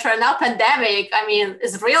vacations, etc. Now pandemic,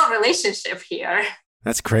 it's real relationship here.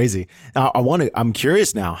 That's crazy. Now, I'm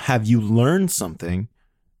curious now, have you learned something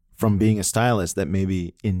from being a stylist that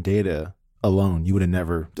maybe in data alone you would have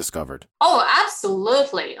never discovered? Oh,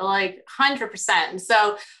 absolutely. Like 100%.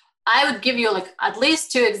 So I would give you like at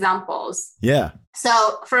least 2 examples. Yeah.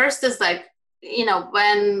 So first is like,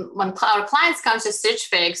 when our clients come to Stitch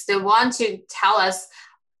Fix, they want to tell us,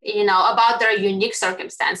 about their unique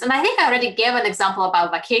circumstance. And I think I already gave an example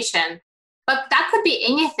about vacation, but that could be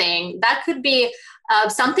anything. That could be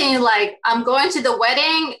something like, I'm going to the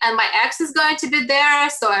wedding and my ex is going to be there,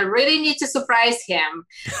 so I really need to surprise him.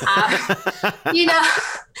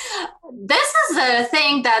 This is a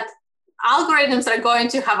thing that algorithms are going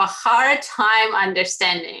to have a hard time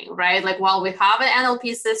understanding, right? Like, while we have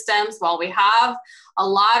NLP systems, while we have a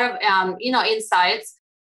lot of, insights,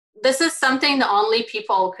 this is something that only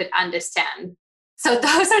people could understand. So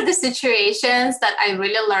those are the situations that I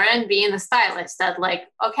really learned being a stylist, that like,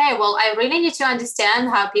 okay, well, I really need to understand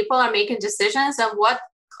how people are making decisions and what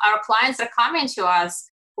our clients are coming to us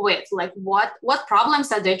with, like what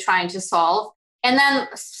problems are they trying to solve. And then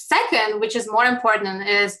second, which is more important,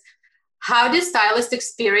 is how do stylists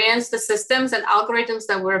experience the systems and algorithms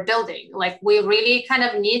that we're building? Like, we really kind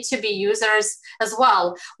of need to be users as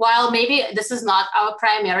well. While maybe this is not our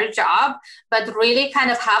primary job, but really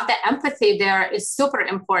kind of have the empathy there is super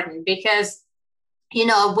important, because,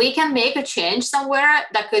 we can make a change somewhere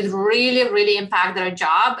that could really, really impact their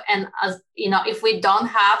job. And, if we don't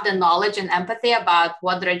have the knowledge and empathy about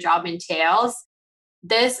what their job entails,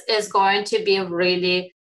 this is going to be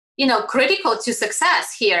really critical to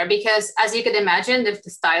success here, because as you could imagine, if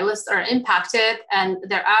the stylists are impacted and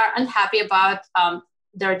they are unhappy about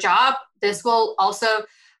their job, this will also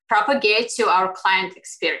propagate to our client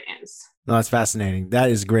experience. No, that's fascinating.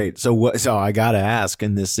 That is great. So I got to ask,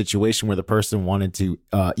 in this situation where the person wanted to,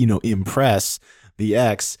 impress the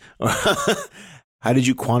ex, how did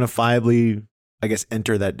you quantifiably, I guess,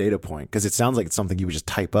 enter that data point? Because it sounds like it's something you would just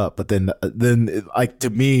type up, but then like, to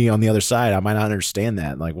me on the other side, I might not understand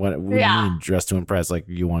that. Like, what do you mean dress to impress? Like,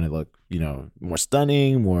 you want to look, more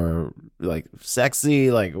stunning, more like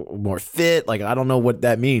sexy, like more fit. Like, I don't know what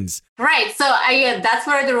that means. Right. So that's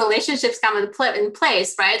where the relationships come in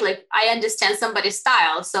place, right? Like, I understand somebody's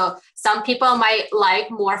style. So some people might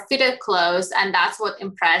like more fitted clothes, and that's what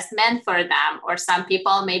impressed men for them. Or some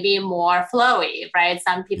people may be more flowy, right?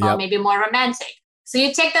 Some people may be more romantic. So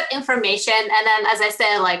you take that information, and then, as I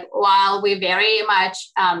said, like, while we very much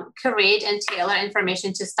curate and tailor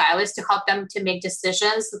information to stylists to help them to make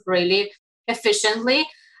decisions really efficiently,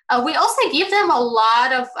 We also give them a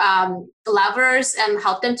lot of levers and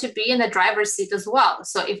help them to be in the driver's seat as well.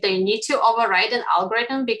 So if they need to override an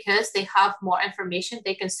algorithm because they have more information,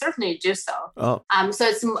 they can certainly do so. Oh. So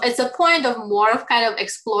it's a point of more of kind of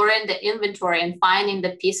exploring the inventory and finding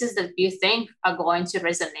the pieces that you think are going to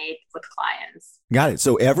resonate with clients. Got it.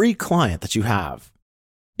 So every client that you have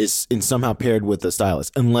is somehow paired with a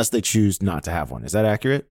stylist, unless they choose not to have one. Is that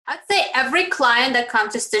accurate? I'd say every client that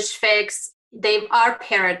comes to Stitch Fix, they are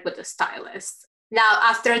paired with a stylist. Now,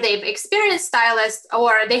 after they've experienced stylists,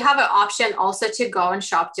 or they have an option also to go and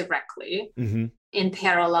shop directly in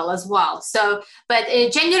parallel as well. So, but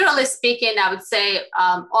generally speaking, I would say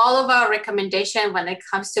all of our recommendation when it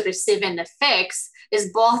comes to receiving the fix is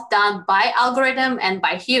both done by algorithm and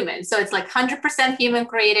by human. So it's like 100% human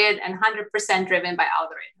created and 100% driven by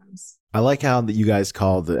algorithms. I like how that you guys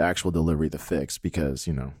call the actual delivery the fix, because,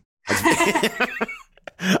 you know,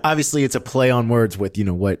 obviously it's a play on words with, you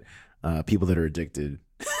know, what people that are addicted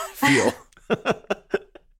feel.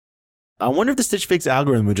 I wonder if the Stitch Fix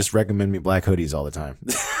algorithm would just recommend me black hoodies all the time.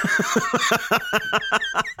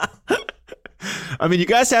 I mean, you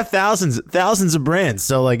guys have thousands of brands.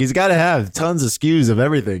 So like, he's got to have tons of SKUs of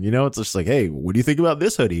everything. You know, it's just like, hey, what do you think about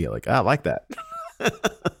this hoodie? Like, I like that.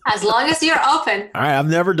 As long as you're open. All right. I've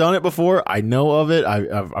never done it before. I know of it.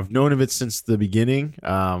 I've known of it since the beginning.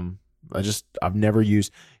 I've never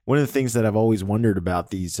used. One of the things that I've always wondered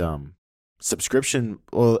about these subscription.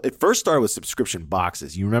 Well, it first started with subscription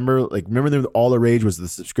boxes. You remember all the rage was the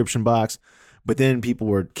subscription box, but then people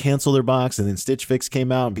would cancel their box, and then Stitch Fix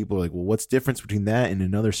came out, and people were like, well, what's the difference between that and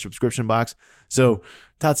another subscription box? So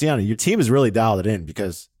Tatiana, your team has really dialed it in,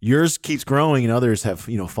 because yours keeps growing and others have,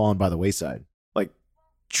 you know, fallen by the wayside, like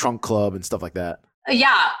Trunk Club and stuff like that.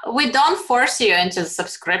 Yeah, we don't force you into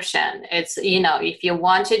subscription. It's, you know, if you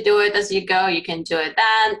want to do it as you go, you can do it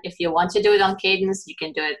then. If you want to do it on Cadence, you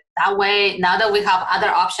can do it that way. Now that we have other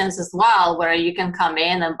options as well, where you can come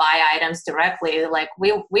in and buy items directly, like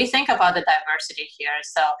we think about the diversity here.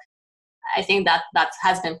 So I think that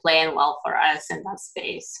has been playing well for us in that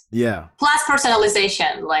space. Yeah. Plus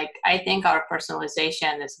personalization. Like, I think our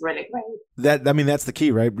personalization is really great. That's the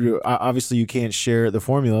key, right? Obviously, you can't share the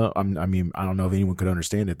formula. I mean, I don't know if anyone could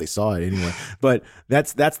understand it if they saw it anyway. But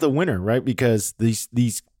that's the winner, right? Because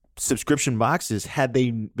these subscription boxes, had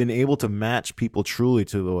they been able to match people truly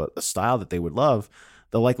to a style that they would love,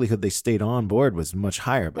 the likelihood they stayed on board was much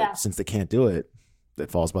higher. But since they can't do it,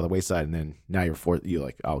 that falls by the wayside, and then now you're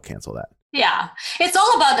like, I'll cancel that. Yeah, it's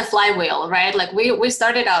all about the flywheel, right? Like we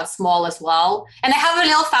started out small as well. And I have a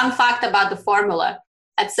little fun fact about the formula.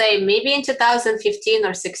 I'd say maybe in 2015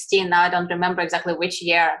 or 16, now I don't remember exactly which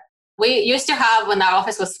year, we used to have, when our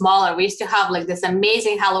office was smaller, we used to have like this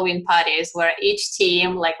amazing Halloween parties where each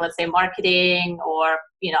team, like let's say marketing or,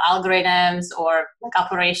 you know, algorithms or like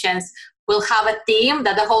operations, will have a theme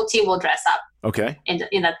that the whole team will dress up. Okay.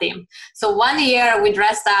 In that theme. So one year we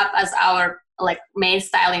dressed up as our like main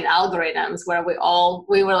styling algorithms, where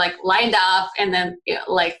we were like lined up, and then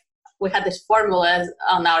like we had this formulas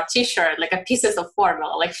on our t-shirt, like a pieces of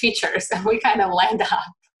formula, like features, and we kind of lined up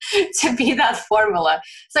to be that formula.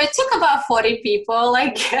 So it took about 40 people, I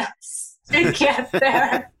guess, to get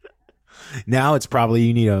there. Now it's probably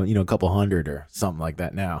you need a couple hundred or something like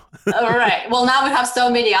that now. All right. Well, now we have so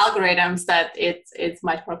many algorithms that it's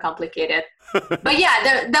much more complicated. But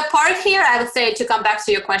yeah, the part here, I would say, to come back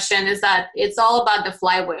to your question, is that it's all about the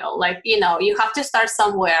flywheel. Like, you know, you have to start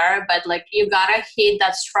somewhere, but like you gotta hit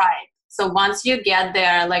that stride. So once you get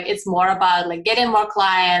there, like it's more about like getting more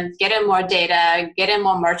clients, getting more data, getting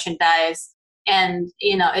more merchandise. And,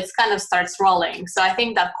 you know, it's kind of starts rolling. So I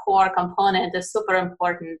think that core component is super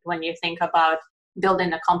important when you think about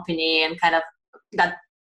building a company, and kind of that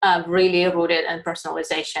really rooted in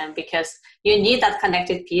personalization, because you need that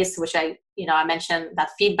connected piece, which I mentioned, that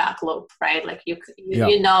feedback loop, right? Like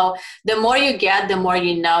you know, the more you get, the more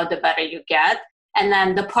you know, the better you get. And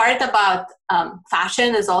then the part about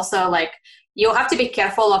fashion is also like, you have to be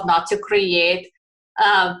careful of not to create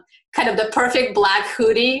kind of the perfect black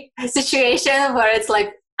hoodie situation, where it's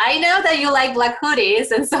like, I know that you like black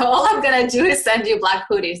hoodies, and so all I'm going to do is send you black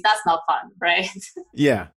hoodies. That's not fun, right?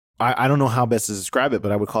 Yeah. I don't know how best to describe it,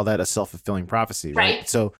 but I would call that a self-fulfilling prophecy, right?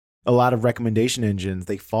 So a lot of recommendation engines,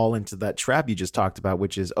 they fall into that trap you just talked about,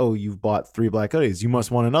 which is, oh, you've bought 3 black hoodies, you must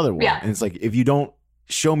want another one. Yeah. And it's like, if you don't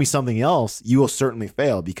show me something else, you will certainly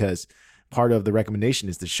fail, because part of the recommendation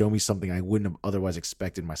is to show me something I wouldn't have otherwise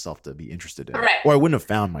expected myself to be interested in, right, or I wouldn't have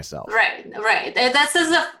found myself. Right.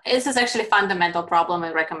 This is actually a fundamental problem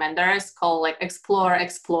in recommenders called like explore,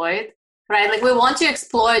 exploit, right? Like we want to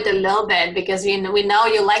explore it a little bit because we know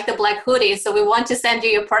you like the black hoodie. So we want to send you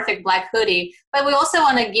your perfect black hoodie, but we also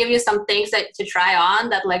want to give you some things that to try on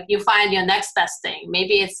that like you find your next best thing.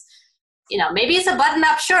 Maybe it's a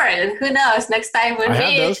button-up shirt. Who knows? Next time we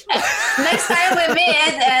meet,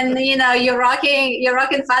 and you're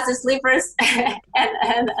rocking faster sleepers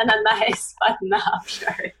and a nice button-up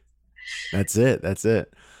shirt. That's it.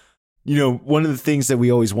 One of the things that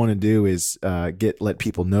we always want to do is let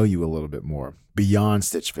people know you a little bit more beyond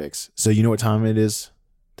Stitch Fix. So you know what time it is,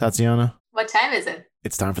 Tatiana? What time is it?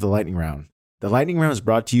 It's time for the lightning round. The lightning round is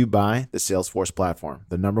brought to you by the Salesforce platform,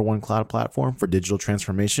 the #1 cloud platform for digital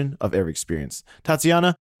transformation of every experience.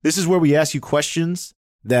 Tatiana, this is where we ask you questions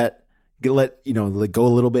that go a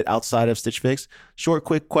little bit outside of Stitch Fix. Short,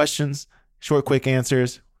 quick questions, short, quick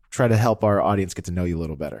answers. Try to help our audience get to know you a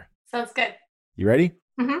little better. Sounds good. You ready?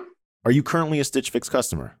 Mm-hmm. Are you currently a Stitch Fix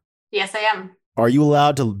customer? Yes, I am. Are you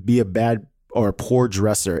allowed to be a bad or a poor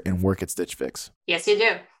dresser and work at Stitch Fix? Yes, you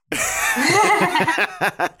do.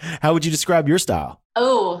 How would you describe your style?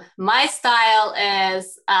 Oh, my style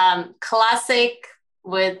is classic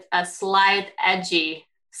with a slight edgy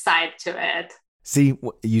side to it. See,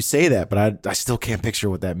 you say that, but I still can't picture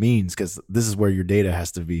what that means because this is where your data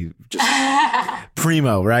has to be just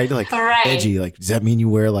primo, right? Like edgy. Like, does that mean you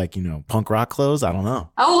wear punk rock clothes? I don't know.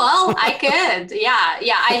 Oh, well, I could. Yeah.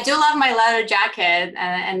 I do love my leather jacket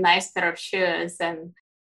and nice pair of shoes. And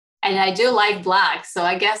I do like black. So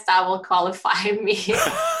I guess that will qualify me.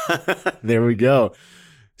 There we go.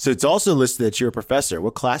 So it's also listed that you're a professor.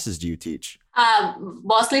 What classes do you teach?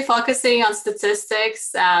 Mostly focusing on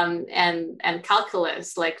statistics and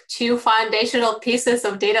calculus, like two foundational pieces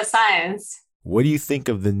of data science. What do you think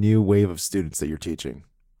of the new wave of students that you're teaching?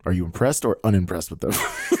 Are you impressed or unimpressed with them?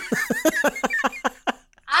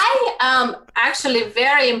 I am actually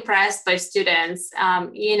very impressed by students.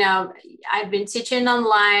 I've been teaching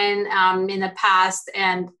online in the past,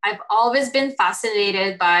 and I've always been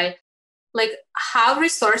fascinated by like how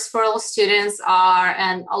resourceful students are,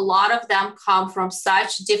 and a lot of them come from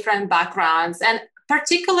such different backgrounds, and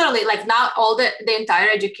particularly like not all the entire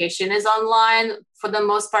education is online for the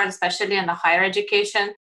most part, especially in the higher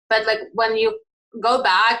education, but like when you go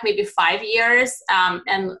back maybe 5 years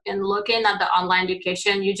and looking at the online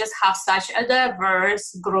education, you just have such a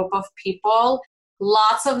diverse group of people.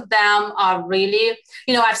 Lots of them are really,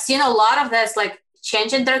 I've seen a lot of this like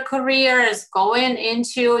changing their careers, going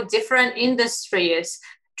into different industries,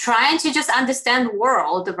 trying to just understand the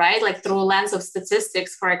world, right? Like through a lens of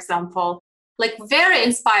statistics, for example, like very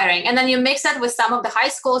inspiring. And then you mix that with some of the high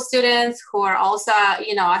school students who are also,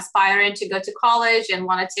 aspiring to go to college and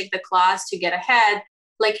want to take the class to get ahead.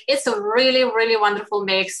 Like it's a really, really wonderful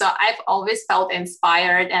mix. So I've always felt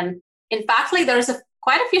inspired. And in fact, like there's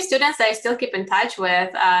quite a few students that I still keep in touch with,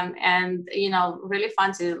 and really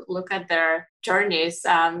fun to look at their journeys,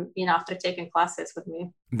 after taking classes with me.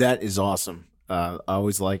 That is awesome.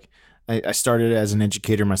 I started as an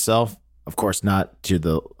educator myself. Of course,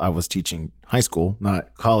 I was teaching high school,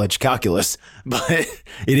 not college calculus, but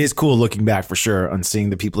it is cool looking back for sure on seeing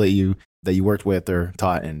the people that you worked with or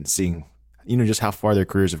taught and seeing, just how far their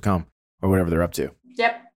careers have come or whatever they're up to.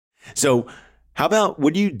 Yep. So how about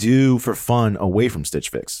what do you do for fun away from Stitch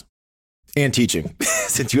Fix and teaching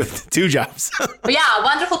since you have 2 jobs? Yeah,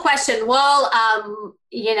 wonderful question. Well,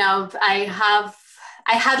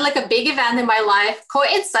 I had like a big event in my life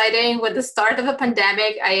coinciding with the start of a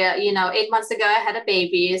pandemic. 8 months ago, I had a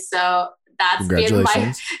baby. So that's been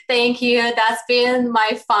thank you. That's been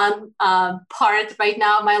my fun part right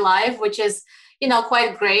now of my life, which is,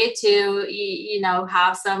 quite great to,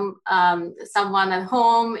 have someone at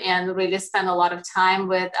home and really spend a lot of time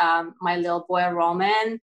with my little boy,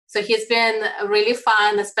 Roman. So he's been really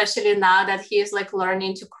fun, especially now that he's like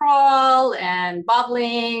learning to crawl and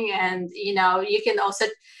bubbling. And, you can also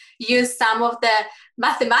use some of the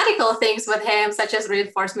mathematical things with him, such as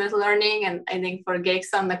reinforcement learning. And I think for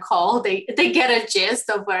geeks on the call, they get a gist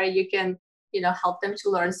of where you can, help them to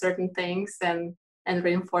learn certain things and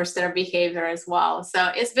reinforce their behavior as well.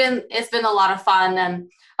 So it's been a lot of fun.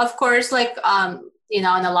 And of course, like, in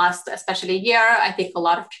the last, especially year, I think a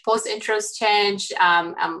lot of people's interests change.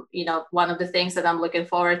 One of the things that I'm looking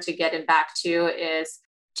forward to getting back to is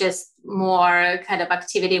just more kind of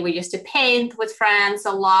activity. We used to paint with friends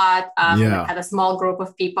a lot. We had a small group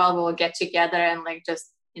of people. We will get together and like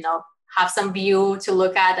just, have some view to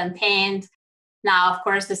look at and paint. Now, of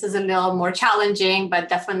course, this is a little more challenging, but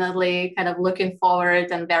definitely kind of looking forward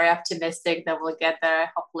and very optimistic that we'll get there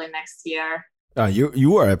hopefully next year.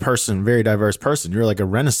 You are a person, very diverse person. You're like a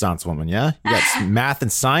Renaissance woman, yeah? You got math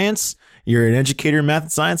and science. You're an educator in math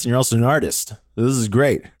and science, and you're also an artist. This is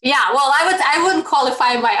great. Yeah, well, I wouldn't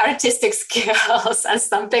qualify my artistic skills as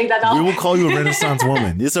something that we will call you a Renaissance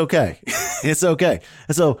woman. It's okay. It's okay.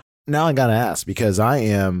 And so now I got to ask, because I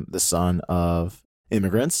am the son of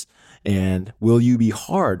immigrants, and will you be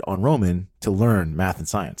hard on Roman to learn math and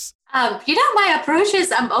science? My approach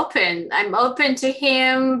is I'm open. I'm open to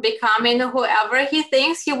him becoming whoever he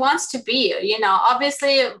thinks he wants to be.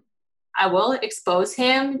 Obviously, I will expose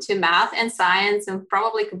him to math and science and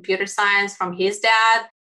probably computer science from his dad.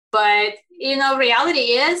 But, reality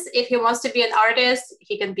is if he wants to be an artist,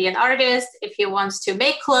 he can be an artist. If he wants to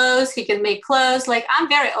make clothes, he can make clothes. Like, I'm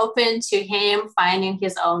very open to him finding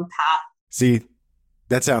his own path. See,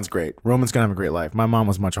 that sounds great. Roman's going to have a great life. My mom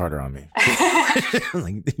was much harder on me.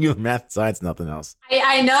 Like, you have math, science, nothing else.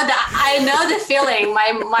 I know that. I know the feeling.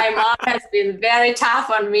 My mom has been very tough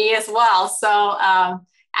on me as well. So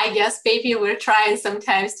I guess maybe we're trying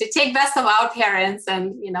sometimes to take best of our parents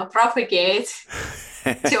and, propagate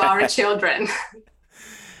to our children.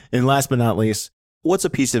 And last but not least, what's a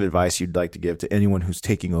piece of advice you'd like to give to anyone who's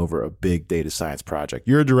taking over a big data science project?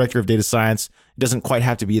 You're a director of data science. It doesn't quite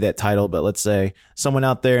have to be that title, but let's say someone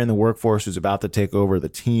out there in the workforce who's about to take over the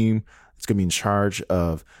team that's going to be in charge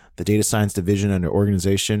of the data science division and their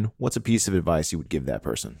organization. What's a piece of advice you would give that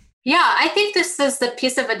person? Yeah, I think this is the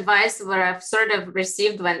piece of advice where I've sort of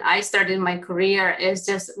received when I started my career is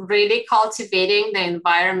just really cultivating the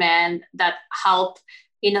environment that help,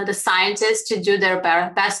 the scientists to do their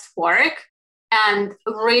best work and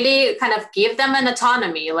really kind of give them an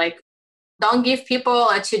autonomy. Like, don't give people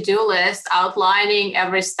a to-do list outlining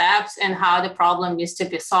every step and how the problem needs to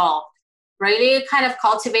be solved. Really kind of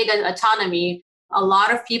cultivate an autonomy. A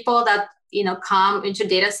lot of people that come into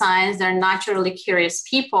data science, they're naturally curious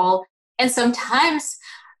people. And sometimes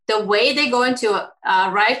the way they're going to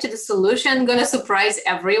arrive to the solution going to surprise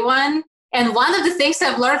everyone. And one of the things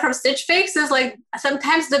I've learned from Stitch Fix is like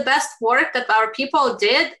sometimes the best work that our people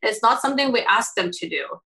did is not something we asked them to do.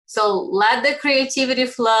 So let the creativity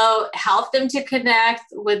flow, help them to connect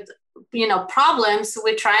with, problems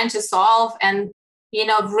we're trying to solve. And,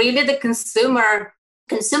 really the consumer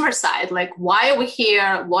side, like why are we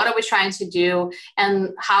here? What are we trying to do?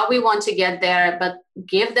 And how we want to get there, but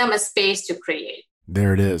give them a space to create.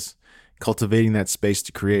 There it is. Cultivating that space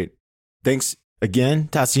to create. Thanks again,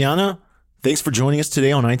 Tatiana. Thanks for joining us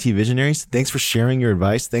today on IT Visionaries. Thanks for sharing your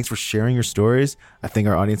advice. Thanks for sharing your stories. I think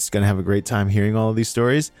our audience is going to have a great time hearing all of these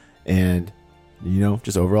stories. And,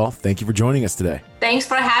 just overall, thank you for joining us today. Thanks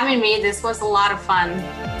for having me. This was a lot of fun.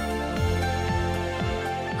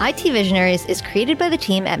 IT Visionaries is created by the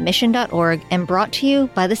team at mission.org and brought to you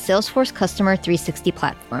by the Salesforce Customer 360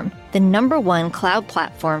 platform, the #1 cloud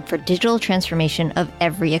platform for digital transformation of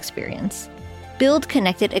every experience. Build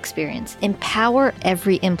connected experience, empower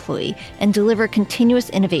every employee, and deliver continuous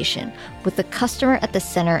innovation with the customer at the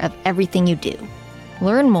center of everything you do.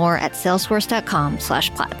 Learn more at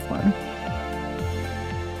salesforce.com/platform.